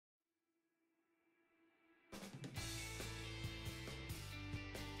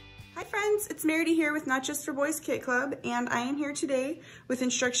Hi friends, it's Meridy here with Not Just for Boys Kit Club, and I am here today with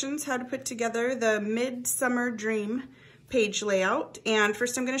instructions how to put together the Midsummer Dream page layout. And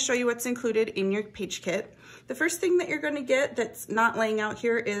first I'm going to show you what's included in your page kit. The first thing that you're going to get that's not laying out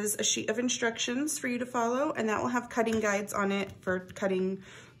here is a sheet of instructions for you to follow, and that will have cutting guides on it for cutting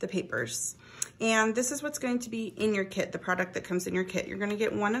the papers. And this is what's going to be in your kit, the product that comes in your kit. You're going to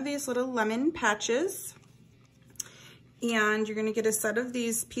get one of these little lemon patches, and you're going to get a set of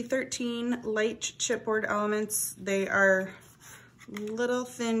these P13 light chipboard elements. They are little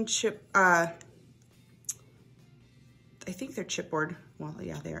thin chip, I think they're chipboard. Well,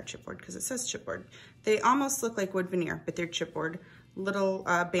 yeah, they are chipboard because it says chipboard. They almost look like wood veneer, but they're chipboard little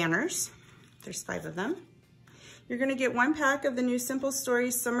banners. There's 5 of them. You're going to get 1 pack of the new Simple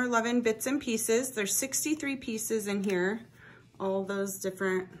Stories Summer Lovin' Bits and Pieces. There's 63 pieces in here, all those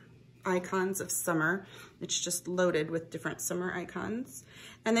different icons of summer. It's just loaded with different summer icons.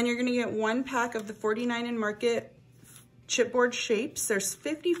 And then you're going to get 1 pack of the 49 and Market chipboard shapes. There's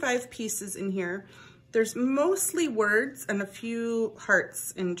 55 pieces in here. There's mostly words and a few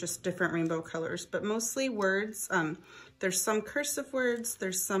hearts in just different rainbow colors, but mostly words. There's some cursive words.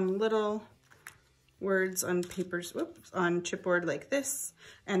 There's some little words on papers, on chipboard like this.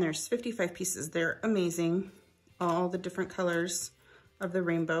 And there's 55 pieces. They're amazing. All the different colors of the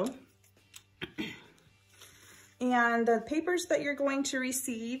rainbow. And the papers that you're going to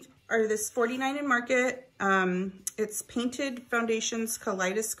receive are this 49 and Market. It's Painted Foundations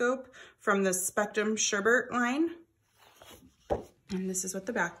Kaleidoscope from the Spectrum Sherbert line. And this is what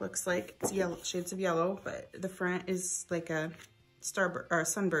the back looks like. It's yellow, shades of yellow, but the front is like a star or a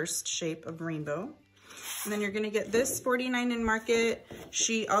sunburst shape of rainbow. And then you're going to get this 49 and Market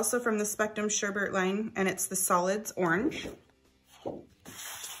sheet also from the Spectrum Sherbert line, and it's the solids orange.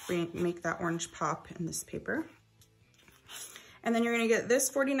 Make that orange pop in this paper. And then you're going to get this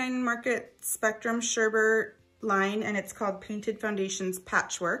 49 and Market Spectrum Sherbert line, and it's called Painted Foundations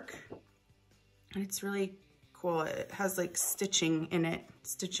Patchwork. And it's really cool. It has like stitching in it.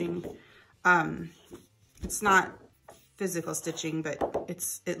 Stitching. It's not physical stitching, but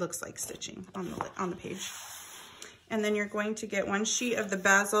it looks like stitching on the page. And then you're going to get 1 sheet of the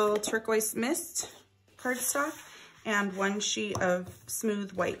Basil Turquoise Mist cardstock and 1 sheet of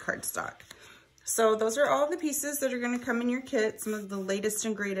smooth white cardstock. So those are all the pieces that are going to come in your kit, some of the latest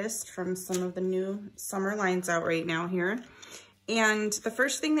and greatest from some of the new summer lines out right now here. And the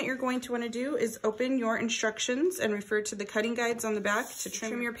first thing that you're going to want to do is open your instructions and refer to the cutting guides on the back to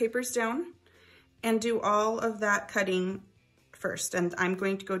trim your papers down and do all of that cutting first. And I'm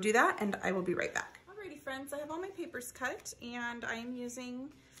going to go do that, and I will be right back. Alrighty friends, I have all my papers cut, and I'm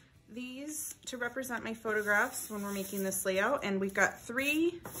using these to represent my photographs when we're making this layout. And we've got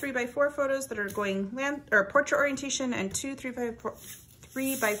 3 3x4 photos that are going portrait orientation, and 2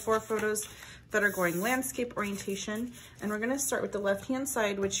 3x4 photos that are going landscape orientation. And we're going to start with the left hand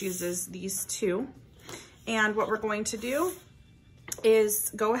side, which uses these 2. And what we're going to do is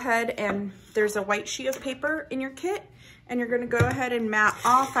go ahead, and there's a white sheet of paper in your kit, and you're going to go ahead and mat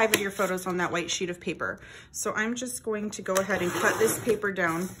all 5 of your photos on that white sheet of paper. So I'm just going to go ahead and cut this paper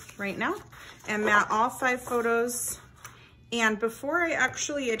down right now and mat all 5 photos. And before I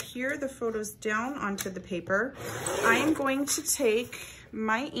actually adhere the photos down onto the paper, I am going to take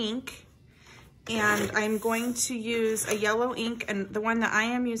my ink, and I'm going to use a yellow ink, and the one that I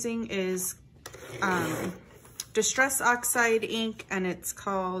am using is Distress Oxide ink, and it's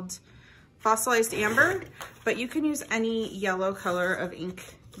called Fossilized Amber, but you can use any yellow color of ink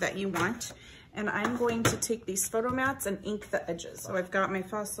that you want. And I'm going to take these photo mats and ink the edges. So I've got my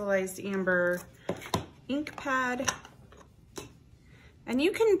Fossilized Amber ink pad, and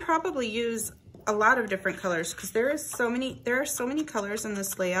you can probably use a lot of different colors because there are so many colors in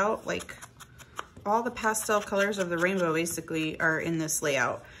this layout. Like all the pastel colors of the rainbow basically are in this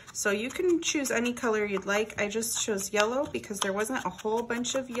layout. So you can choose any color you'd like. I just chose yellow because there wasn't a whole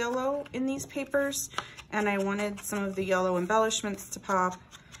bunch of yellow in these papers, and I wanted some of the yellow embellishments to pop,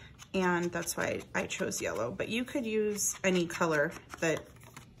 and that's why I chose yellow. But you could use any color that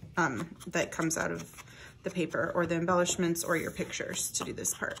that comes out of the paper or the embellishments or your pictures to do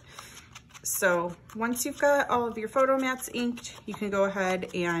this part. So once you've got all of your photo mats inked, you can go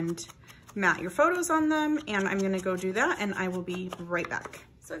ahead and mat your photos on them, and I'm gonna go do that, and I will be right back.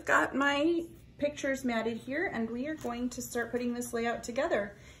 So I've got my pictures matted here, and we are going to start putting this layout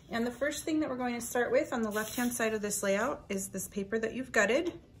together. And the first thing that we're going to start with on the left-hand side of this layout is this paper that you've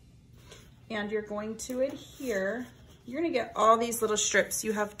gutted. And you're going to adhere, you're gonna get all these little strips.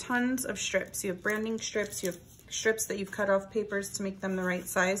 You have tons of strips. You have branding strips, you have strips that you've cut off papers to make them the right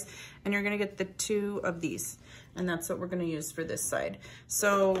size, and you're gonna get the 2 of these, and that's what we're gonna use for this side.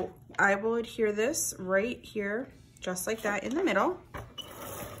 So I will adhere this right here, just like that, in the middle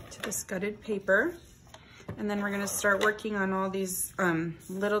to this gutted paper. And then we're gonna start working on all these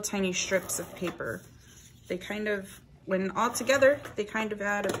little tiny strips of paper. They kind of, when all together, they kind of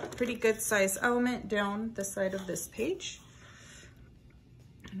add a pretty good size element down the side of this page.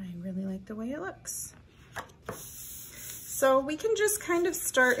 And I really like the way it looks. So we can just kind of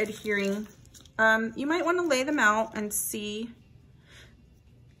start adhering. You might want to lay them out and see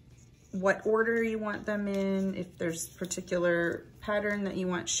what order you want them in, if there's particular pattern that you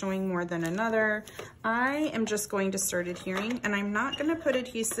want showing more than another. I am just going to start adhering, and I'm not going to put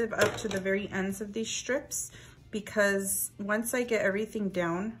adhesive up to the very ends of these strips, because once I get everything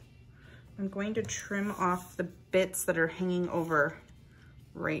down, I'm going to trim off the bits that are hanging over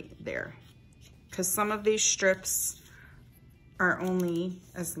right there, because some of these strips are only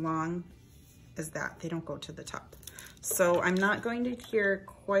as long as that. They don't go to the top. So I'm not going to adhere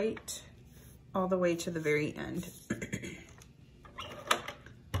quite all the way to the very end.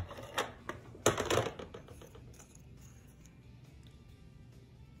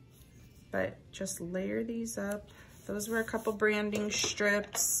 But just layer these up. Those were a couple branding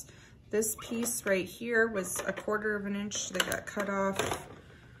strips. This piece right here was 1/4 inch that got cut off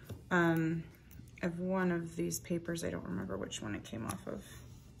of one of these papers. I don't remember which one it came off of.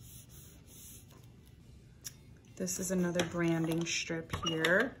 This is another branding strip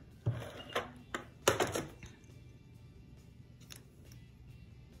here.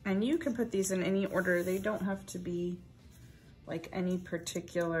 And you can put these in any order. They don't have to be like any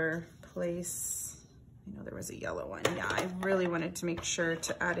particular place. I know there was a yellow one. Yeah, I really wanted to make sure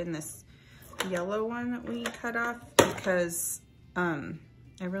to add in this yellow one that we cut off, because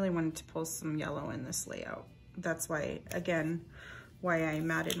I really wanted to pull some yellow in this layout. That's why, again, why I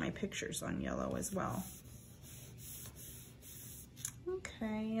matted my pictures on yellow as well.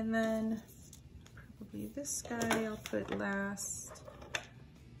 Okay, and then probably this guy I'll put last.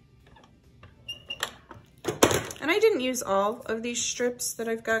 And I didn't use all of these strips that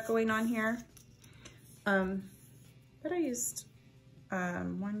I've got going on here, but I used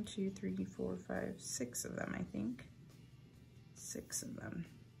 1, 2, 3, 4, 5, 6 of them, I think. 6 of them.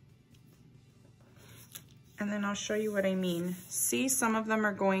 And then I'll show you what I mean. See, some of them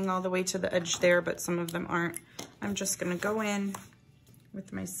are going all the way to the edge there, but some of them aren't. I'm just gonna go in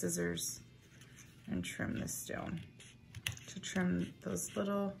with my scissors and trim this down to trim those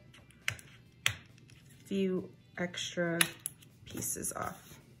little few extra pieces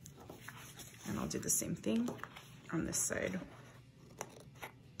off. And I'll do the same thing on this side.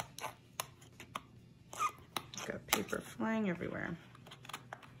 Got paper flying everywhere.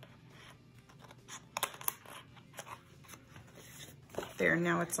 There,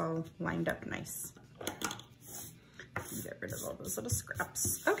 now it's all lined up nice. Get rid of all those little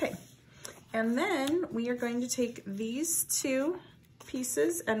scraps. Okay, and then we are going to take these 2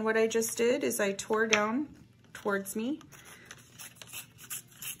 pieces, and what I just did is I tore down towards me,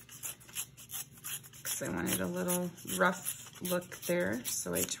 because I wanted a little rough look there.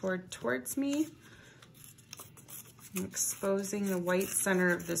 So I tore towards me. I'm exposing the white center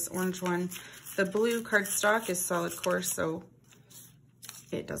of this orange one. The blue cardstock is solid core, so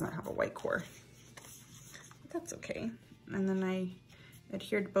it doesn't have a white core. But that's okay. And then I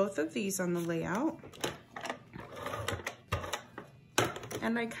adhered both of these on the layout.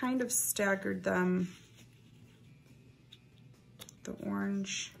 And I kind of staggered them. The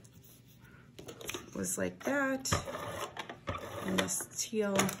orange was like that, and this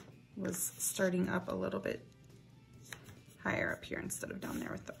teal was starting up a little bit higher up here instead of down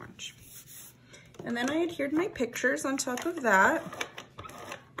there with the orange. And then I adhered my pictures on top of that.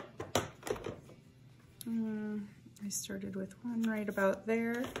 I started with one right about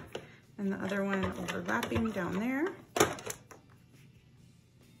there, and the other one overlapping down there.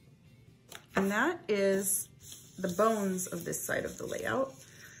 And that is the bones of this side of the layout.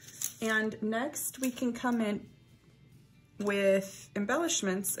 And next we can come in with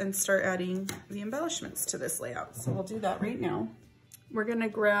embellishments and start adding the embellishments to this layout. So we'll do that right now. We're gonna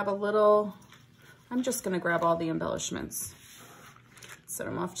grab a little, I'm just gonna grab all the embellishments, set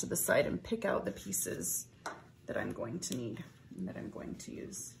them off to the side, and pick out the pieces that I'm going to need and that I'm going to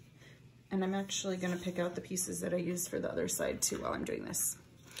use. And I'm actually gonna pick out the pieces that I use for the other side too while I'm doing this.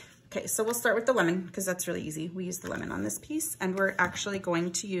 Okay, so we'll start with the lemon, because that's really easy. We use the lemon on this piece, and we're actually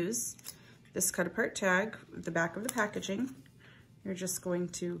going to use this cut apart tag, the back of the packaging. You're just going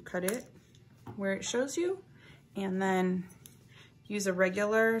to cut it where it shows you, and then use a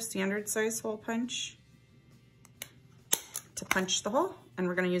regular standard size hole punch to punch the hole, and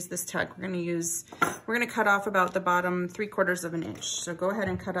we're gonna use this tag. We're gonna cut off about the bottom 3/4 of an inch. So go ahead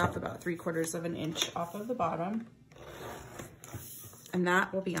and cut off about 3/4 of an inch off of the bottom. And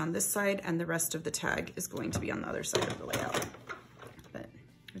that will be on this side, and the rest of the tag is going to be on the other side of the layout. But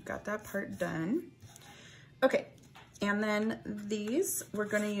we've got that part done. Okay, and then these, we're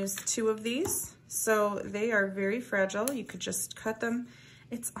gonna use 2 of these. So they are very fragile. You could just cut them.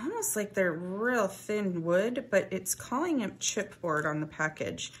 It's almost like they're real thin wood, but it's calling it chipboard on the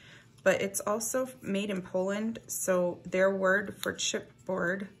package. But it's also made in Poland, so their word for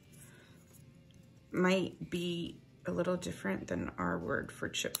chipboard might be a little different than our word for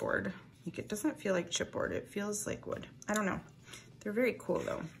chipboard. Like, it doesn't feel like chipboard, it feels like wood. I don't know. They're very cool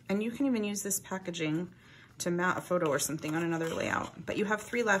though. And you can even use this packaging to mount a photo or something on another layout. But you have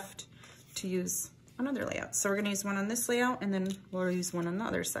 3 left to use on other layouts. So we're gonna use one on this layout, and then we'll use one on the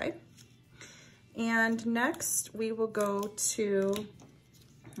other side. And next we will go to,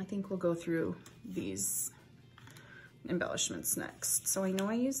 I think we'll go through these embellishments next. So I know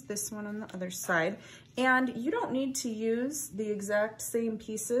I used this one on the other side, and you don't need to use the exact same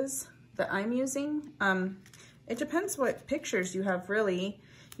pieces that I'm using. It depends what pictures you have, really.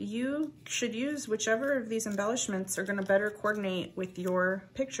 You should use whichever of these embellishments are gonna better coordinate with your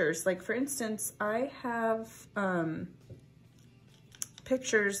pictures. Like for instance, I have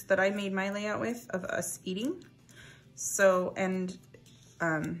pictures that I made my layout with of us eating. So, and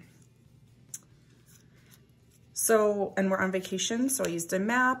we're on vacation, so I used a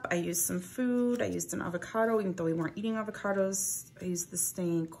map, I used some food, I used an avocado, even though we weren't eating avocados. I used the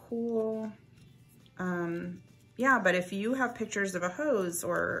staying cool. Yeah, but if you have pictures of a hose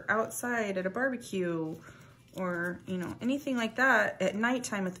or outside at a barbecue or, you know, anything like that at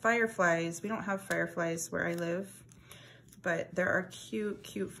nighttime with fireflies, we don't have fireflies where I live, but there are cute,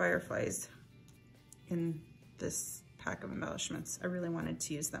 cute fireflies in this pack of embellishments. I really wanted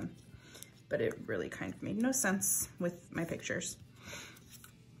to use them, but it really kind of made no sense with my pictures.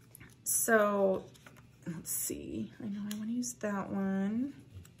 So let's see, I know I want to use that one.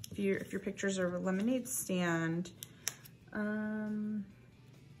 If your pictures are of a lemonade stand, I know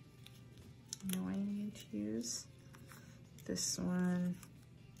I need to use this one.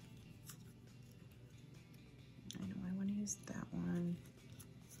 I know I want to use that one.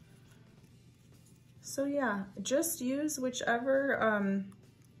 So yeah, just use whichever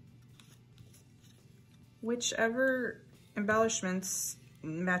embellishments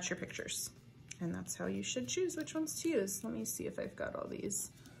match your pictures. And that's how you should choose which ones to use. Let me see if I've got all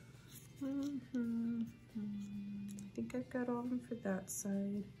these. I think I've got all of them for that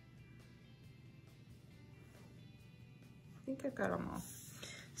side. I think I've got them all.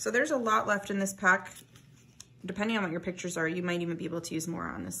 So there's a lot left in this pack. Depending on what your pictures are, you might even be able to use more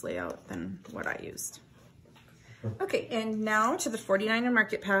on this layout than what I used. Okay, and now to the 49er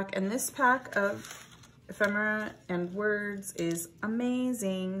Market pack. And this pack of ephemera and words is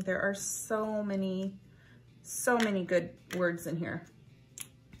amazing. There are so many good words in here.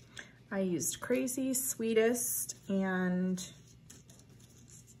 I used crazy, sweetest, and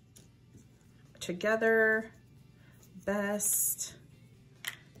together, best.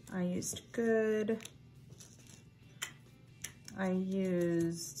 I used good. I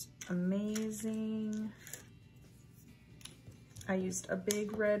used amazing. I used a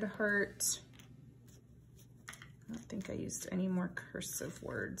big red heart. I don't think I used any more cursive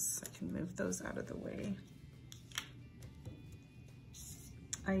words. I can move those out of the way.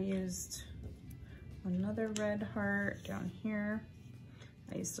 I used another red heart down here.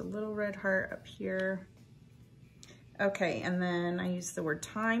 I used a little red heart up here. Okay, and then I used the word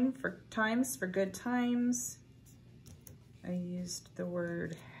times for good times. I used the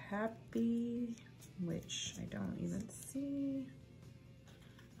word happy, which I don't even see.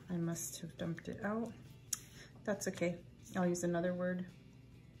 I must have dumped it out. That's okay. I'll use another word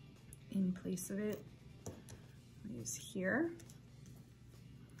in place of it. I'll use here.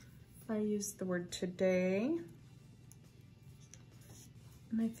 I used the word today.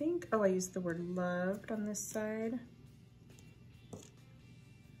 And I think, oh, I used the word loved on this side.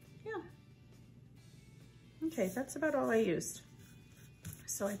 Yeah. Okay, that's about all I used.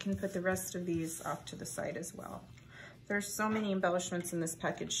 So I can put the rest of these off to the side as well. There's so many embellishments in this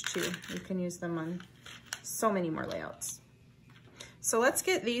package too. You can use them on so many more layouts. So let's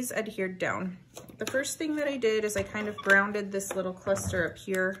get these adhered down. The first thing that I did is I kind of grounded this little cluster up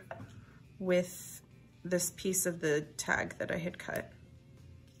here with this piece of the tag that I had cut.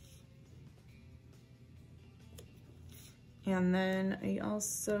 And then I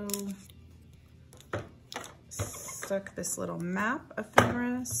also stuck this little map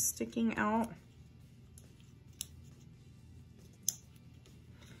ephemera sticking out.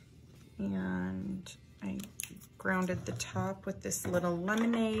 And I grounded the top with this little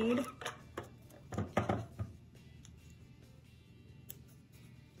lemonade.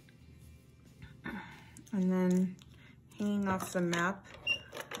 And then hanging off the map,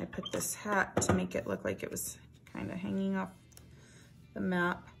 I put this hat to make it look like it was kind of hanging off the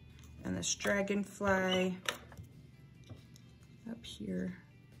map. And this dragonfly up here.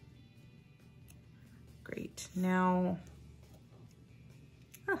 Great. Now,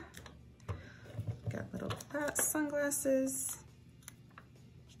 got little sunglasses.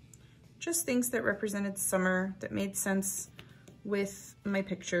 Just things that represented summer that made sense with my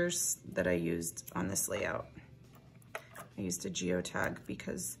pictures that I used on this layout. I used a geotag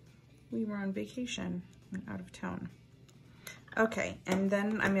because we were on vacation and out of town. Okay, and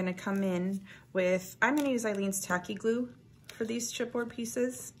then I'm gonna come in with, I'm gonna use Eileen's tacky glue for these chipboard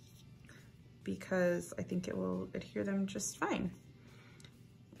pieces because I think it will adhere them just fine.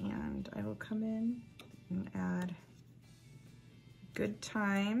 And I will come in and add good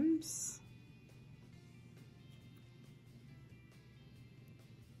times.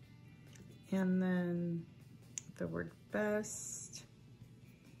 And then the word best.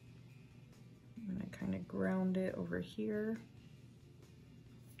 I'm gonna kind of ground it over here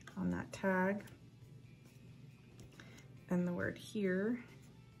on that tag. And the word here.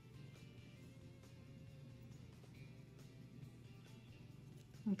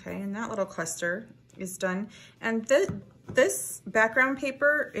 Okay, and that little cluster is done. And this background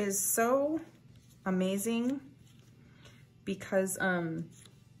paper is so amazing because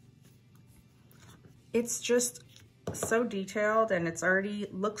it's just so detailed, and it's already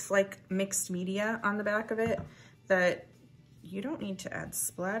looks like mixed media on the back of it that you don't need to add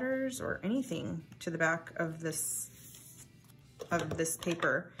splatters or anything to the back of this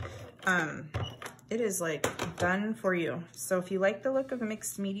paper. It is like done for you. So if you like the look of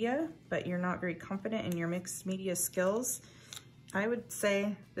mixed media, but you're not very confident in your mixed media skills, I would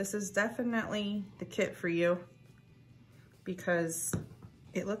say this is definitely the kit for you because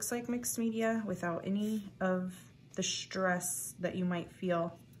it looks like mixed media without any of the stress that you might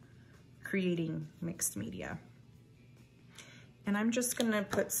feel creating mixed media. And I'm just gonna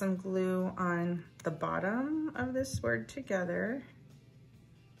put some glue on the bottom of this word together.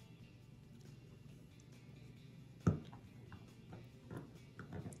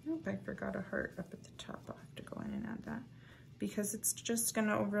 Nope, I forgot a heart up at the top. I'll have to go in and add that because it's just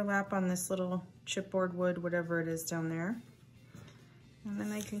gonna overlap on this little chipboard wood, whatever it is down there. And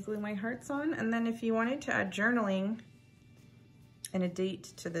then I can glue my hearts on. And then if you wanted to add journaling and a date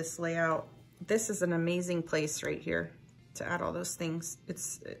to this layout, this is an amazing place right here to add all those things.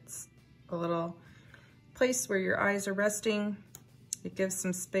 It's a little place where your eyes are resting. It gives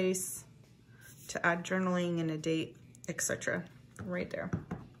some space to add journaling and a date, etc. right there.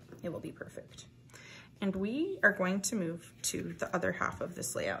 It will be perfect. And we are going to move to the other half of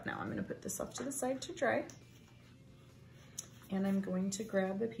this layout now. I'm going to put this off to the side to dry. And I'm going to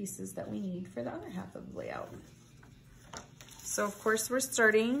grab the pieces that we need for the other half of the layout. So of course we're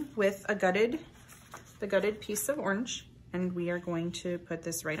starting with the gutted piece of orange, and we are going to put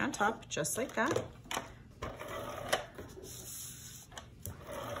this right on top, just like that.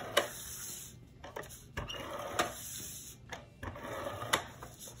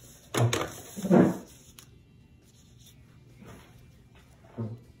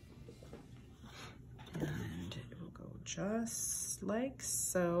 And it will go just like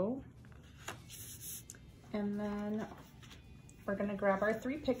so. And then we're gonna grab our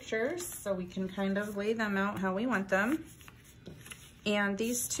 3 pictures so we can kind of lay them out how we want them. And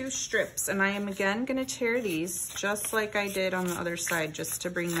these 2 strips, and I am again gonna tear these just like I did on the other side, just to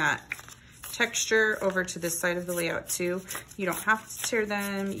bring that texture over to this side of the layout too. You don't have to tear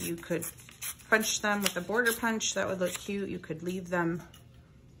them. You could punch them with a border punch. That would look cute. You could leave them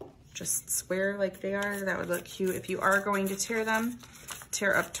just square like they are. That would look cute. If you are going to tear them,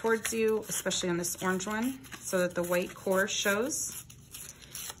 tear up towards you, especially on this orange one, so that the white core shows.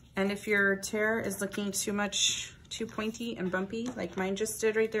 And if your tear is looking too pointy and bumpy, like mine just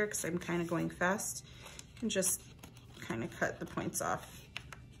did right there, because I'm kind of going fast, you can just kind of cut the points off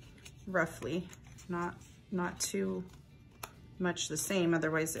roughly, not too much the same,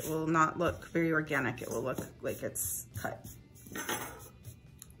 otherwise it will not look very organic. It will look like it's cut.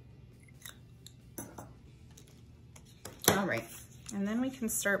 All right. And then we can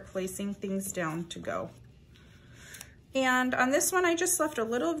start placing things down to go. And on this one, I just left a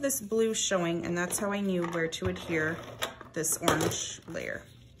little of this blue showing, and that's how I knew where to adhere this orange layer.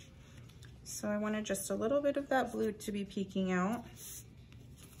 So I wanted just a little bit of that blue to be peeking out.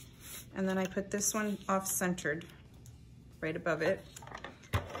 And then I put this one off-centered right above it.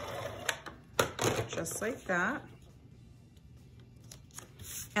 just like that.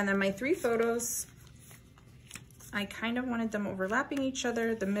 And then my 3 photos, I kind of wanted them overlapping each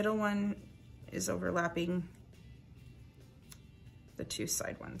other. The middle one is overlapping the 2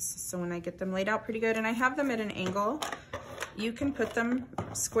 side ones. So when I get them laid out pretty good, and I have them at an angle, you can put them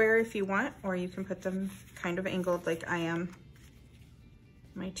square if you want, or you can put them kind of angled like I am.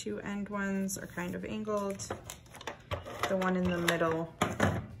 My 2 end ones are kind of angled. The one in the middle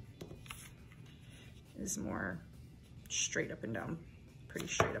is more straight up and down, pretty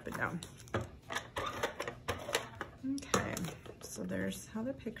straight up and down. Okay, so there's how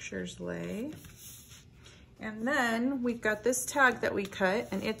the pictures lay. And then we've got this tag that we cut,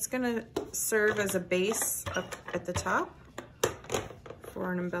 and it's gonna serve as a base up at the top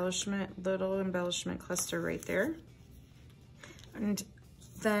for an embellishment, little embellishment cluster right there. And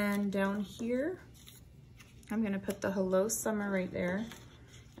then down here, I'm gonna put the Hello Summer right there,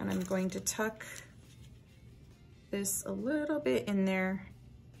 and I'm going to tuck this a little bit in there,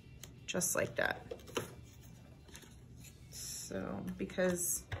 just like that. So,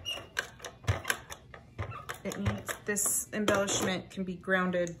 because it needs, this embellishment can be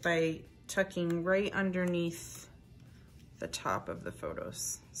grounded by tucking right underneath the top of the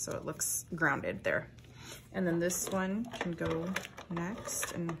photos, so it looks grounded there. And then this one can go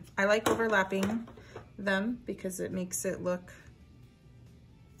next, and I like overlapping them because it makes it look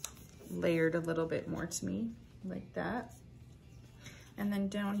layered a little bit more to me, like that. And then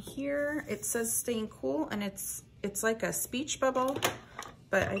down here it says staying cool, and it's like a speech bubble,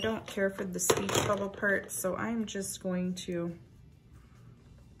 but I don't care for the speech bubble part, so I'm just going to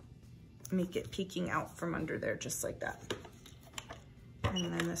make it peeking out from under there, just like that.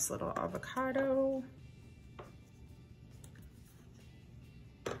 And then this little avocado.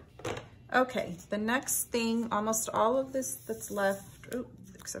 Okay, the next thing, almost all of this that's left, oh,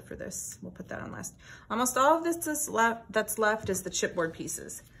 except for this, we'll put that on last. Almost all of this that's left is the chipboard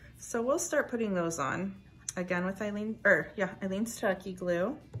pieces. So we'll start putting those on, again with Eileen's Tacky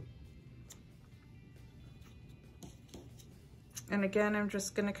Glue. And again, I'm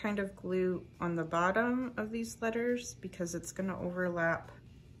just gonna kind of glue on the bottom of these letters because it's gonna overlap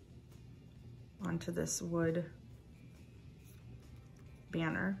onto this wood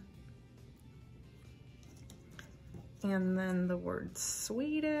banner. And then the word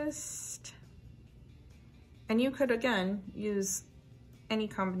sweetest. And you could, again, use any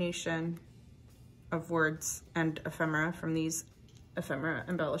combination of words and ephemera from these ephemera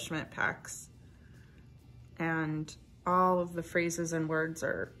embellishment packs. And all of the phrases and words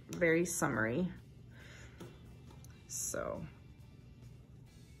are very summery. So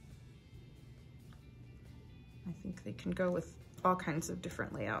I think they can go with all kinds of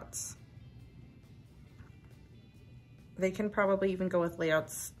different layouts. They can probably even go with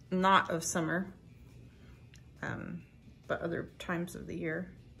layouts not of summer, but other times of the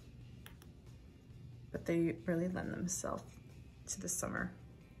year. But they really lend themselves to the summer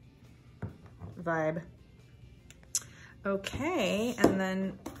vibe. Okay, and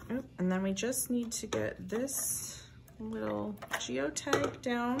then we just need to get this little geotag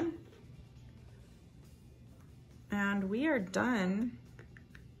down, and we are done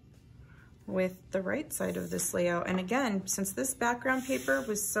with the right side of this layout. And again, since this background paper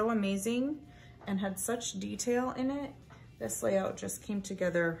was so amazing and had such detail in it, this layout just came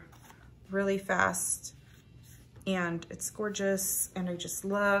together really fast, and it's gorgeous. And I just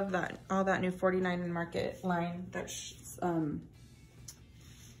love that all that new 49 in Market line, that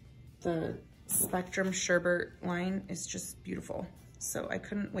the Spectrum Sherbet line is just beautiful. So I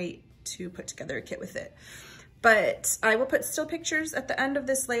couldn't wait to put together a kit with it. But I will put still pictures at the end of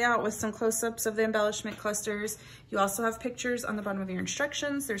this layout with some close-ups of the embellishment clusters. You also have pictures on the bottom of your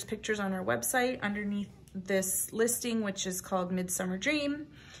instructions. There's pictures on our website underneath this listing, which is called Midsummer Dream.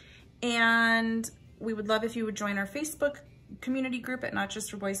 And we would love if you would join our Facebook community group at Not Just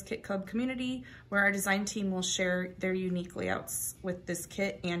for Boys Kit Club Community, where our design team will share their unique layouts with this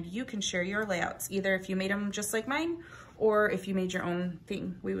kit, and you can share your layouts, either if you made them just like mine, or if you made your own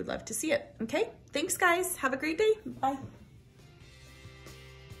thing. We would love to see it. Okay, thanks guys. Have a great day. Bye.